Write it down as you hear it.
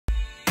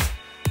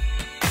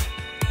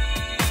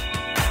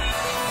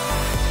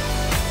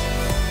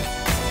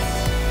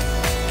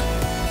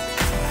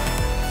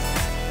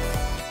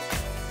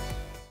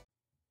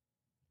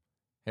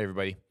Hey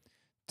everybody.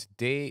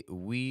 Today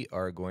we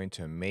are going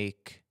to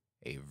make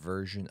a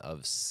version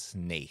of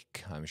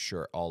Snake. I'm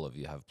sure all of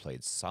you have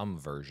played some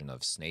version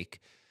of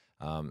Snake.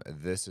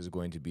 This is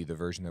going to be the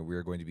version that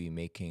we're going to be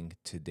making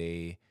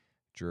today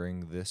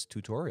during this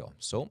tutorial.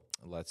 So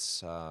let's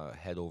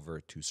head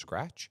over to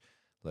Scratch.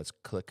 Let's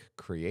click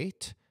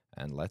Create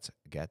and let's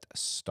get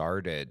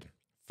started.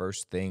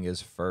 First thing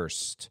is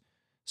first.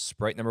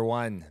 Sprite number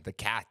 1, the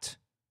cat.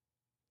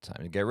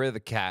 Time to get rid of the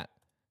cat.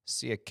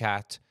 See a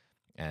cat.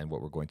 And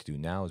what we're going to do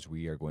now is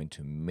we are going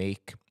to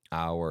make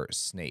our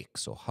snake.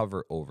 So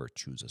hover over,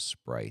 choose a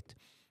sprite,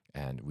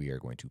 and we are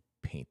going to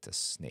paint a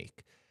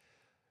snake.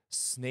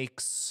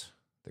 Snakes,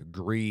 they're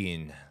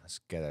green. Let's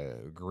get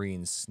a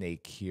green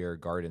snake here,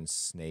 garden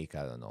snake,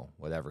 I don't know,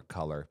 whatever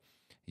color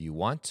you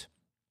want.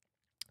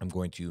 I'm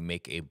going to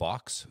make a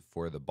box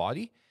for the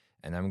body,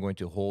 and I'm going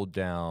to hold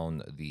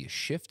down the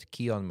Shift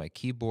key on my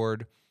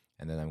keyboard,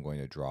 and then I'm going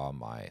to draw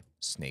my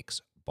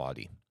snake's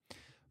body.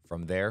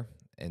 From there,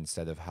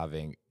 instead of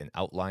having an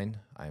outline,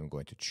 I'm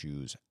going to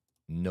choose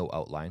no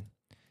outline.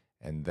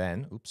 And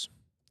then,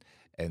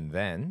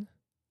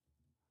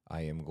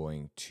 I am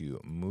going to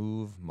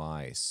move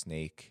my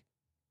snake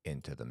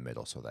into the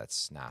middle so that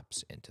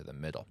snaps into the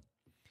middle.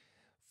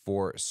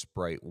 For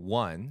Sprite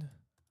 1,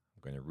 I'm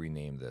going to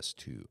rename this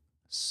to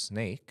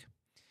Snake.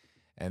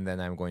 And then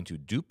I'm going to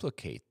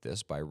duplicate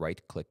this by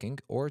right-clicking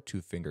or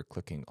two-finger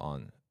clicking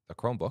on the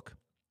Chromebook.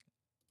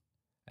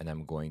 And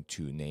I'm going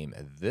to name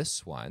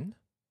this one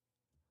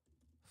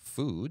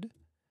Food,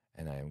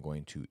 and I am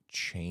going to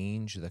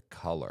change the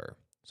color.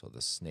 So the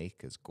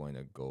snake is going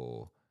to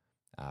go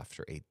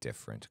after a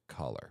different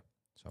color.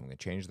 So I'm going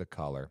to change the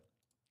color,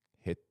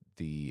 hit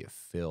the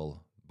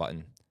fill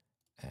button,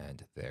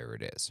 and there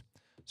it is.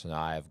 So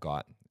now I've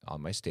got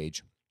on my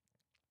stage,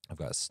 I've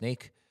got a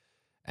snake,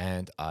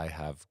 and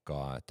I've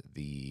got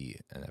the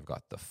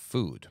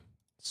food.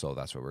 So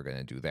that's what we're going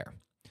to do there.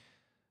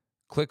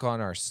 Click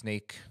on our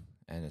snake,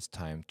 and it's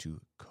time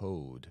to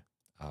code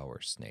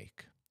our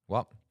snake.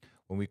 Well,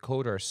 when we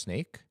code our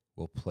snake,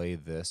 we'll play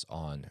this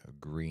on a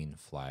green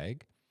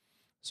flag.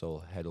 So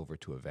head over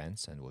to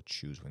events and we'll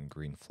choose when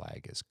green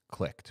flag is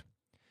clicked.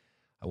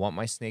 I want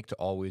my snake to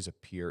always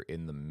appear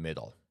in the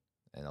middle.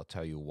 And I'll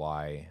tell you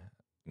why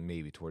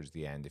maybe towards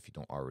the end. If you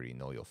don't already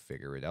know, you'll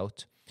figure it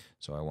out.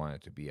 So I want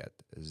it to be at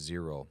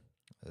 0,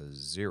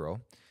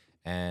 0.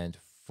 And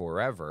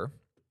forever,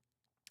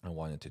 I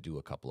want it to do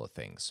a couple of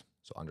things.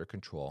 So under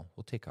control,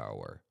 we'll take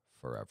our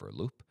forever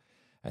loop.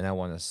 And I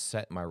want to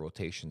set my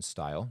rotation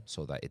style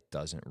so that it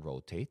doesn't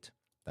rotate.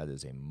 That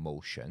is a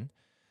motion.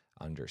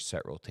 Under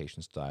set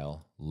rotation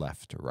style,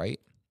 left to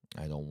right.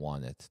 I don't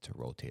want it to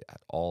rotate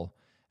at all.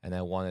 And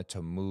I want it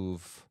to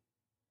move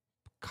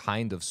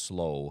kind of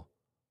slow.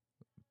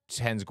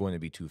 10's going to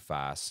be too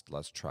fast.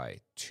 Let's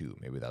try 2.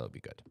 Maybe that'll be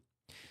good.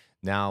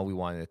 Now we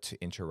want it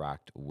to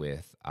interact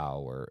with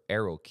our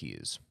arrow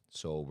keys.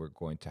 So we're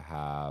going to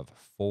have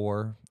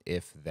 4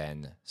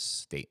 if-then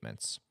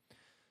statements.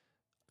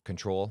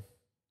 Control.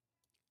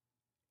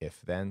 If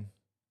then,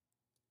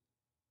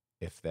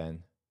 if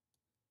then,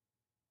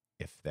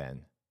 if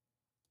then,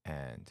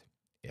 and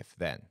if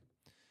then.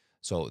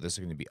 So this is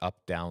going to be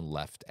up, down,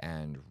 left,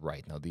 and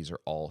right. Now these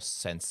are all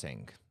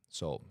sensing.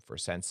 So for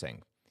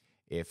sensing,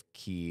 if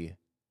key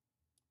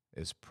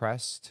is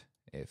pressed,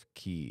 if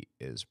key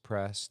is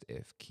pressed,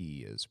 if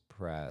key is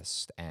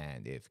pressed,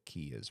 and if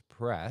key is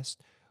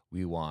pressed,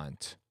 we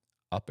want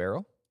up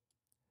arrow,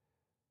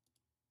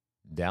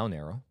 down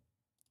arrow,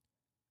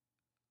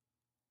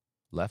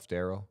 left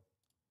arrow,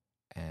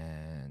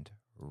 and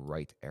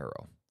right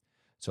arrow.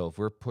 So if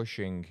we're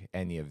pushing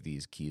any of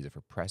these keys, if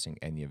we're pressing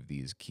any of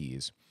these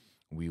keys,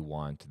 we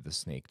want the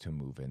snake to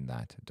move in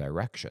that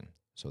direction.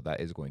 So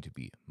that is going to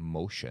be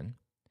motion,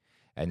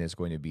 and it's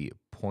going to be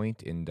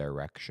point in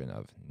direction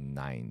of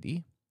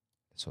 90.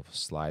 So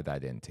slide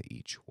that into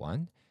each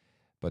one,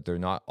 but they're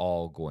not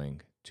all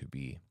going to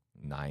be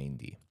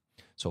 90.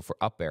 So for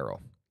up arrow,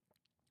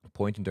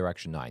 point in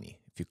direction 90.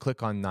 If you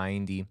click on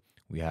 90,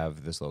 we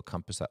have this little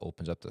compass that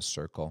opens up the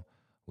circle.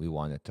 We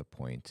want it to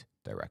point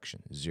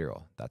direction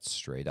 0. That's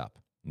straight up.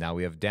 Now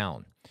we have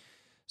down.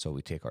 So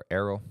we take our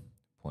arrow,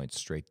 point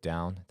straight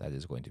down. That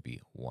is going to be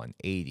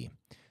 180.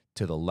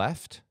 To the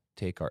left,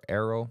 take our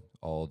arrow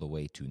all the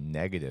way to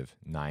negative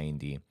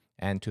 90.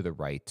 And to the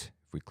right,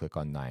 if we click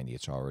on 90,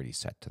 it's already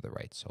set to the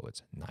right. So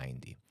it's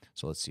 90.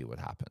 So let's see what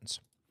happens.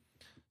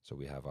 So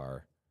we have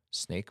our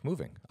snake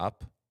moving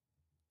up,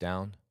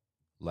 down,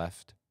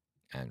 left,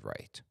 and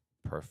right.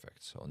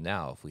 Perfect. So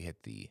now if we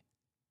hit the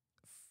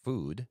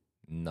food,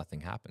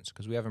 nothing happens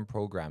because we haven't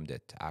programmed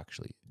it to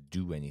actually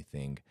do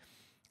anything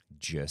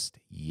just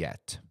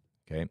yet.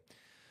 Okay.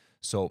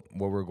 So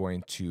what we're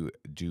going to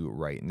do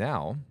right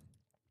now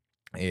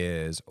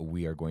is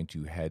we are going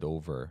to head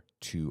over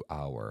to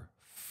our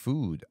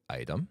food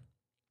item,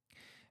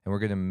 and we're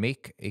going to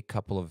make a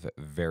couple of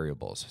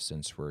variables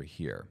since we're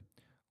here.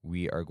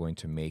 We are going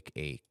to make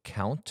a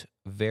count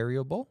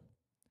variable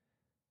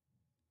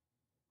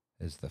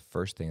is the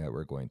first thing that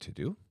we're going to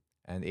do,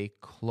 and a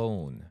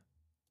clone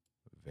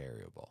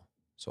variable.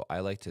 So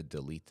I like to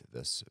delete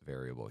this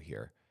variable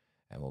here,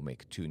 and we'll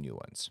make 2 new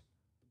ones.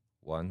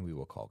 One we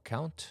will call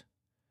count,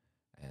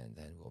 and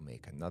then we'll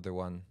make another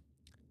one.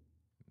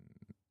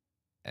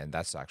 And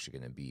that's actually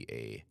going to be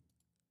a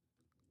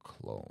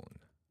clone.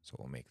 So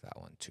we'll make that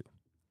one too.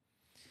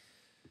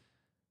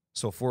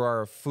 So for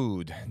our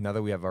food, now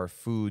that we have our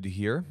food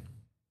here,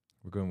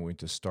 we're going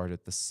to start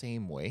it the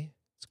same way.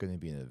 It's going to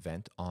be an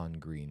event on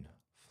green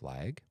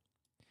flag.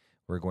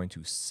 We're going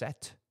to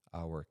set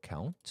our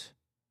count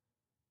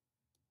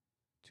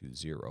to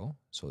 0.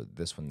 So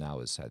this one now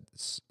is set,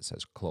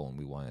 says clone.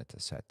 We want it to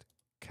set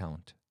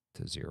count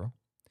to 0.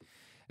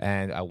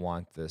 And I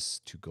want this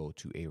to go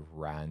to a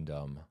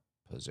random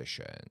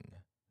position.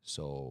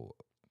 So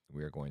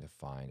we're going to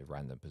find a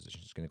random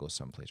position. It's going to go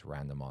someplace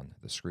random on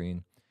the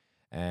screen.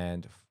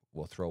 And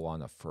we'll throw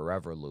on a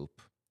forever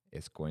loop.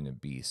 It's going to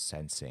be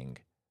sensing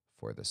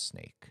for the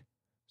snake.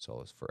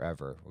 So it's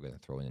forever. We're going to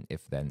throw in an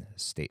if-then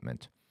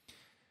statement.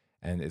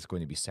 And it's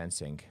going to be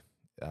sensing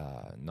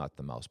not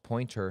the mouse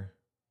pointer,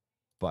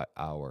 but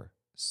our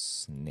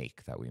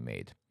snake that we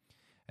made.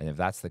 And if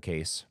that's the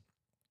case,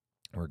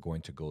 we're going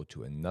to go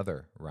to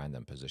another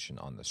random position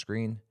on the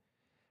screen,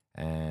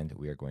 and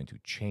we are going to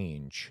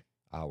change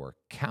our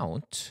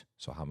count.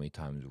 So how many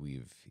times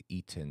we've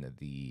eaten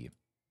the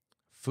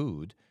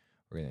food,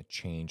 we're going to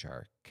change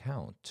our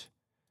count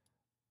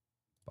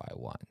by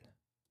 1.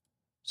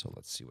 So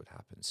let's see what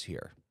happens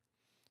here.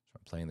 So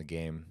I'm playing the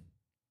game,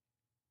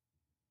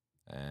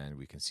 and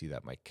we can see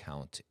that my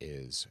count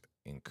is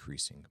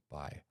increasing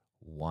by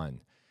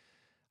 1.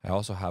 I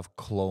also have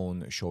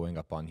clone showing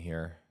up on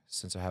here.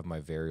 Since I have my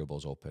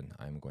variables open,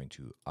 I'm going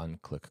to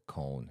unclick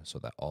clone so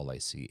that all I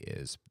see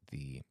is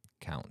the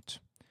count.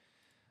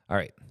 All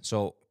right,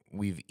 so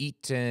we've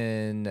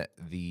eaten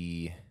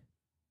the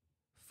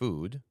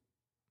food,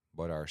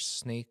 but our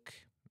snake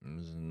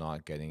is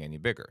not getting any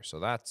bigger. So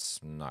that's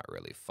not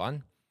really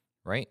fun,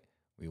 right?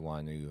 We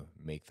want to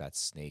make that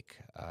snake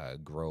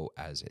grow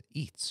as it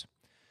eats.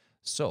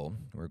 So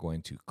we're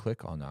going to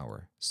click on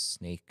our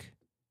snake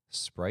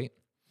sprite,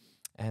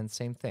 and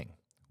same thing.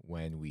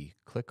 When we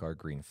click our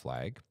green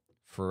flag,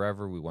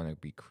 forever we want to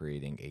be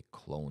creating a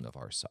clone of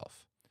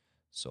ourselves.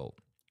 So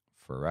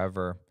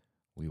forever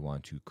we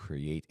want to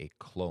create a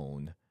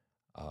clone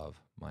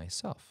of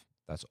myself.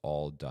 That's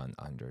all done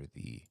under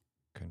the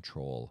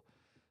control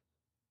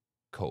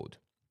code.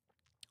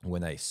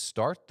 When I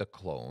start the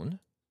clone,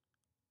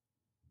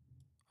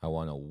 I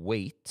want to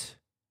wait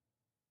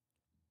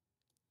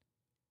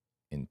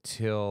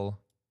until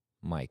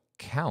my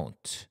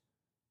count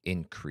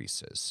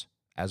increases.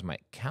 As my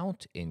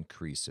count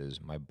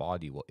increases, my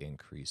body will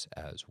increase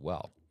as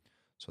well.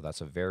 So that's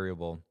a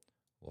variable.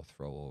 We'll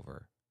throw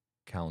over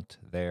count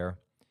there.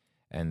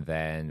 And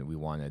then we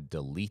want to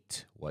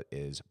delete what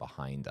is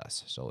behind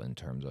us. So in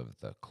terms of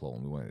the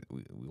clone,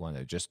 we want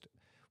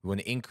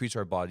to increase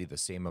our body the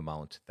same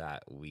amount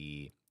that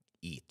we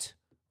eat,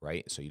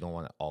 right? So you don't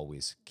want to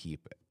always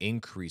keep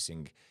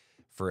increasing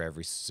for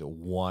every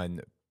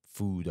one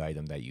food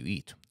item that you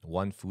eat.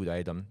 One food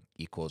item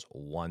equals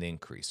 1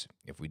 increase.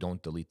 If we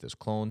don't delete this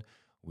clone,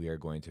 we are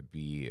going to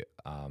be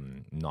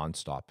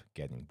nonstop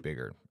getting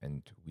bigger,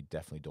 and we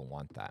definitely don't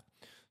want that.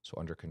 So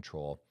under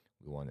control,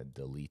 we want to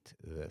delete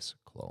this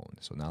clone.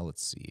 So now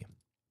let's see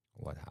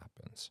what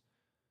happens.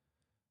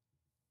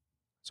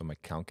 So my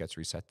count gets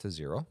reset to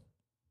 0.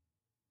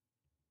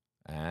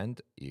 And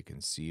you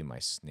can see my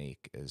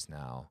snake is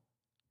now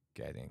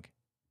getting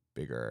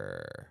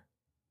bigger.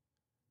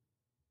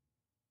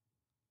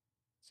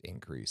 It's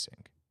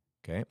increasing,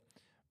 okay?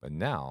 But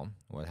now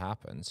what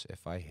happens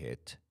if I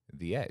hit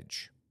the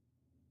edge?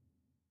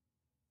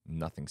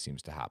 Nothing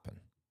seems to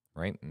happen,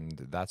 right? And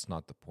that's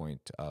not the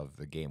point of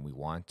the game. We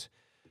want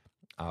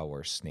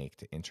our snake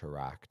to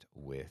interact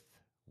with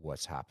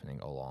what's happening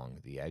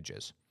along the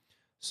edges.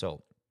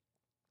 So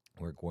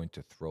we're going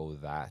to throw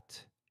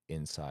that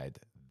inside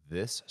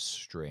this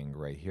string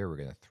right here. We're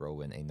going to throw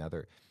in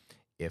another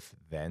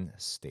if-then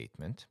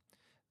statement.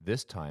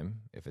 This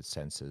time, if it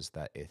senses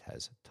that it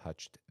has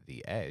touched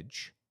the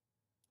edge,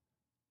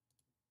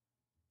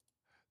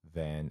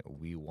 then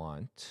we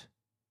want,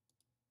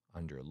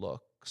 under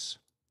looks,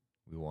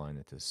 we want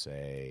it to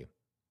say,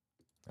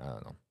 I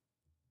don't know,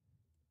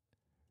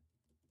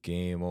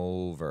 game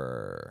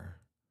over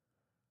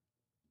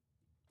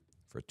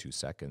for 2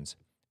 seconds,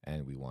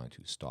 and we want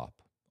to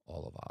stop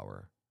all of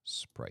our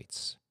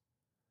sprites.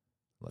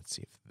 Let's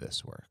see if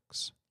this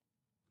works.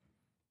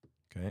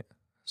 Okay,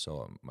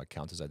 so my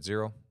count is at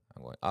 0.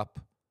 I'm going up.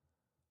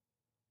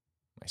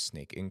 My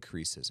snake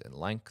increases in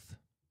length.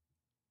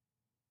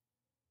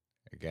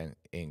 Again,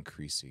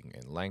 increasing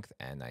in length,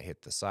 and I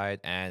hit the side,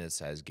 and it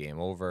says game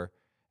over,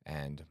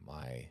 and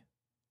my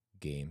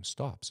game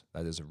stops.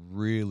 That is a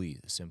really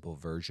simple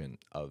version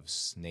of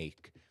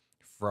Snake.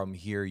 From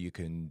here, you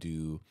can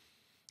do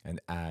and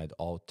add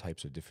all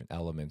types of different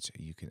elements.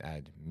 You can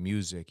add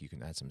music, you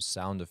can add some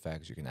sound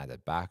effects, you can add a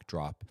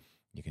backdrop.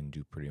 You can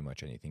do pretty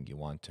much anything you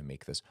want to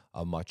make this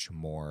a much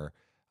more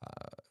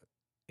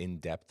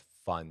in-depth,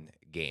 fun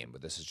game.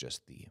 But this is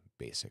just the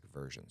basic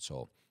version.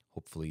 So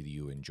Hopefully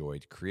you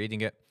enjoyed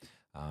creating it,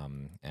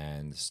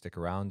 and stick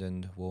around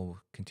and we'll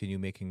continue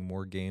making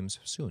more games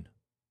soon.